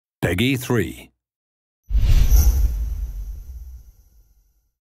Peggy 3.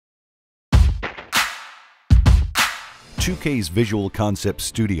 .2K's Visual Concept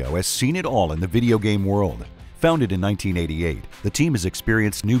Studio has seen it all in the video game world. Founded in 1988, the team has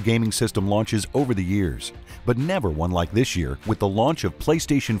experienced new gaming system launches over the years, but never one like this year with the launch of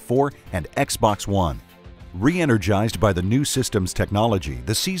PlayStation 4 and Xbox One. Re-energized by the new system's technology,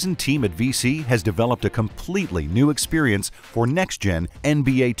 the seasoned team at VC has developed a completely new experience for next-gen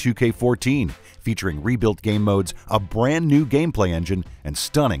NBA 2K14, featuring rebuilt game modes, a brand new gameplay engine, and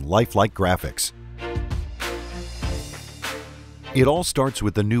stunning lifelike graphics. It all starts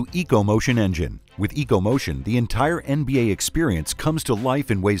with the new EcoMotion engine. With EcoMotion, the entire NBA experience comes to life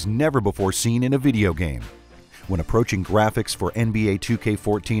in ways never before seen in a video game. When approaching graphics for NBA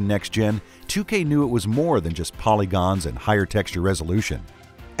 2K14 Next Gen, 2K knew it was more than just polygons and higher texture resolution.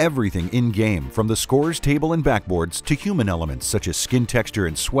 Everything in-game, from the scores table and backboards to human elements such as skin texture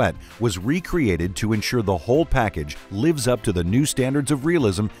and sweat, was recreated to ensure the whole package lives up to the new standards of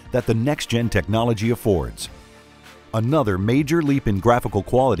realism that the next-gen technology affords. Another major leap in graphical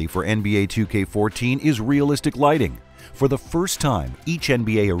quality for NBA 2K14 is realistic lighting. For the first time, each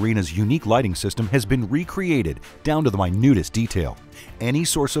NBA arena's unique lighting system has been recreated down to the minutest detail. Any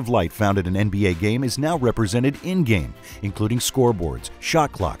source of light found at an NBA game is now represented in-game, including scoreboards,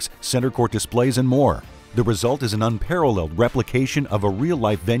 shot clocks, center court displays, and more. The result is an unparalleled replication of a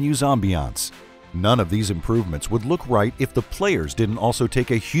real-life venue's ambiance. None of these improvements would look right if the players didn't also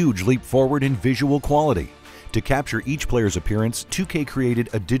take a huge leap forward in visual quality. To capture each player's appearance, 2K created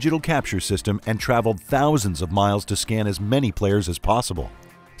a digital capture system and traveled thousands of miles to scan as many players as possible.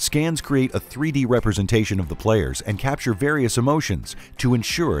 Scans create a 3D representation of the players and capture various emotions to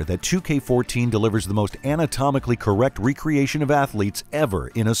ensure that 2K14 delivers the most anatomically correct recreation of athletes ever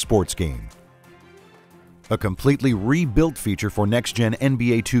in a sports game. A completely rebuilt feature for next-gen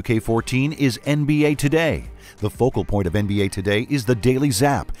NBA 2K14 is NBA Today. The focal point of NBA Today is the Daily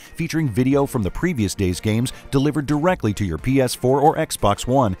Zap, featuring video from the previous day's games delivered directly to your PS4 or Xbox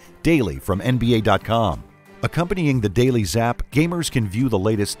One daily from NBA.com. Accompanying the Daily Zap, gamers can view the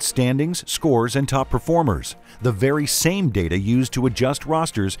latest standings, scores, and top performers. The very same data used to adjust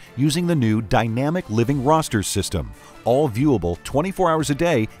rosters using the new Dynamic Living Rosters system, all viewable 24 hours a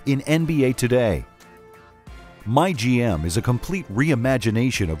day in NBA Today. MyGM is a complete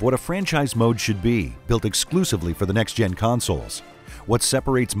reimagination of what a franchise mode should be, built exclusively for the next-gen consoles. What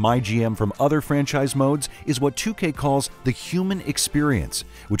separates MyGM from other franchise modes is what 2K calls the human experience,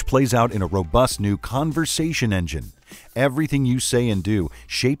 which plays out in a robust new conversation engine. Everything you say and do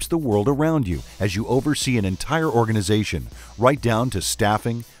shapes the world around you as you oversee an entire organization, right down to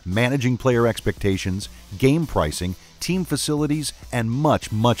staffing, managing player expectations, game pricing, team facilities, and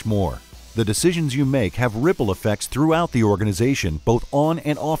much, much more. The decisions you make have ripple effects throughout the organization, both on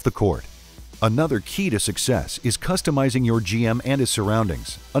and off the court. Another key to success is customizing your GM and his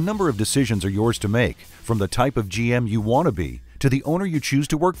surroundings. A number of decisions are yours to make, from the type of GM you want to be to the owner you choose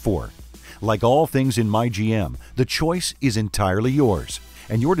to work for. Like all things in MyGM, the choice is entirely yours,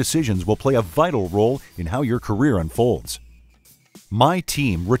 and your decisions will play a vital role in how your career unfolds. My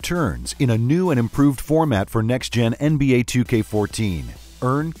Team returns in a new and improved format for next-gen NBA 2K14.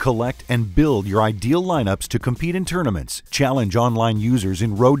 Earn, collect, and build your ideal lineups to compete in tournaments, challenge online users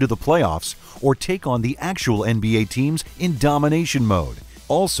in Road to the Playoffs, or take on the actual NBA teams in domination mode.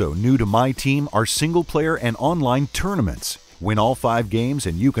 Also new to My Team are single-player and online tournaments. Win all 5 games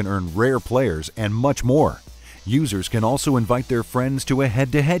and you can earn rare players and much more. Users can also invite their friends to a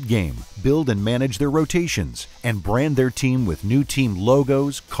head-to-head game, build and manage their rotations, and brand their team with new team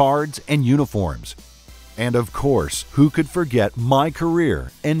logos, cards, and uniforms. And of course, who could forget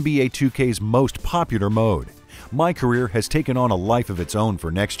MyCAREER, NBA 2K's most popular mode? MyCAREER has taken on a life of its own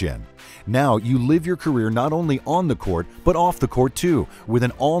for next-gen. Now you live your career not only on the court, but off the court too, with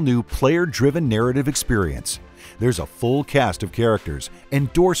an all-new player-driven narrative experience. There's a full cast of characters,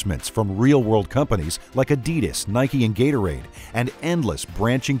 endorsements from real-world companies like Adidas, Nike, and Gatorade, and endless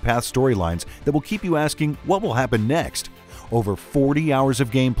branching path storylines that will keep you asking what will happen next. Over 40 hours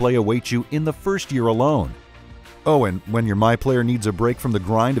of gameplay await you in the first year alone. Oh, and when your MyPlayer needs a break from the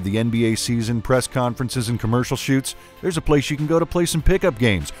grind of the NBA season, press conferences, and commercial shoots, there's a place you can go to play some pickup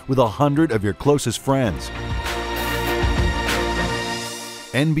games with 100 of your closest friends.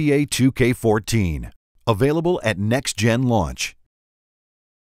 NBA 2K14. Available at next-gen launch.